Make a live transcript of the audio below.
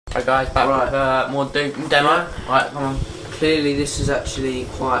Right guys, back with more Nukem demo. Yeah. Right, come on. Clearly this is actually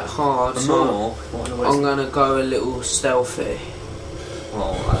quite hard, so I'm going to go a little stealthy.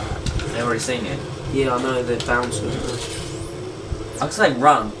 Well, they've already seen it. Yeah, I know, they're bound to. I could say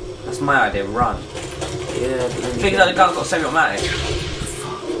run. That's my idea, run. Yeah, but then Things like the gun's got semi-automatic.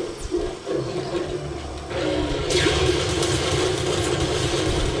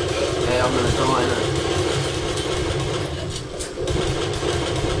 Yeah, I'm going to die in it.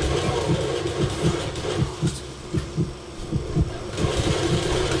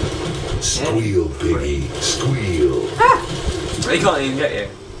 Squeal, piggy, squeal. He can't even get you.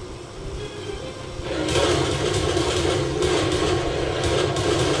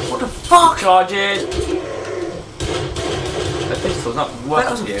 What the fuck? Charges! The pistol's not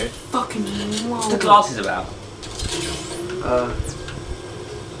working for you. Fucking What's the glasses about? That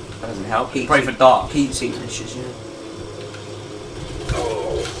doesn't help. Pray for dark. Heat signatures, yeah.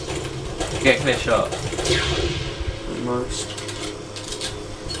 Get a clear shot. Almost.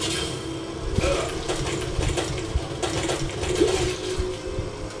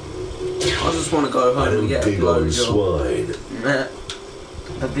 I just want to go home and get a blowjob.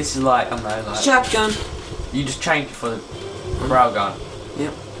 But this is like, I don't know, like... Shotgun! You just changed it for the rail gun.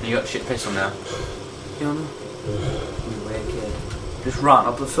 Yep. And you got a shit pistol now. Yeah, I know. You weird kid. Just run.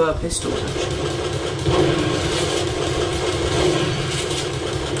 I prefer pistols, actually.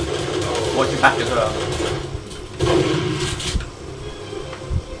 Watch your back as well.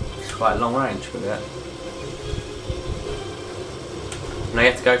 It's quite long range with it. Now you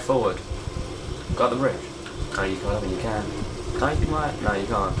have to go forward. Got the bridge. No, you can't. I mean, you can. No, you might. No, you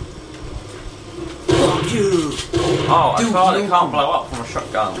can't. Fuck you! Oh, I can't blow up from a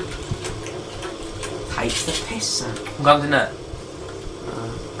shotgun. Takes the piss, son. Guns in there.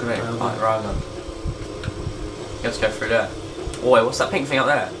 Great, rail right, rail gun. You have to go through there. Oh, wait, what's that pink thing up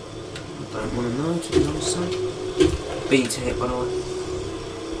there? I don't want to know, to be honest, son. B to hit, by the way.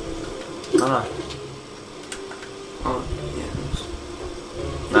 No, no. Oh, yeah.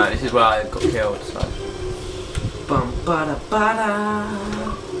 No, this is where I got killed, so... Bum bada bada.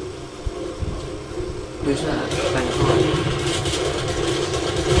 Who's that?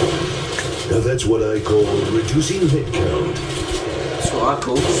 Now that's what I call reducing hit count. That's what I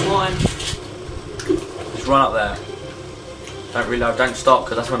call swine. Just run up there. Don't reload, don't stop,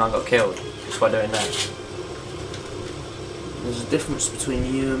 because that's when I got killed. Just by doing that. There's a difference between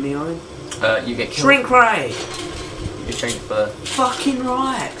you and me, Owen. You get killed. Shrink ray! You change it for the... Fucking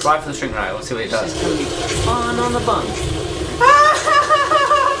right! Try for the shrink ray, we'll see what it does. This is going to be fun on the bunch.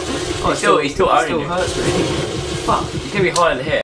 He's still owning you. Still hurts me. Fuck. You can be higher than hit.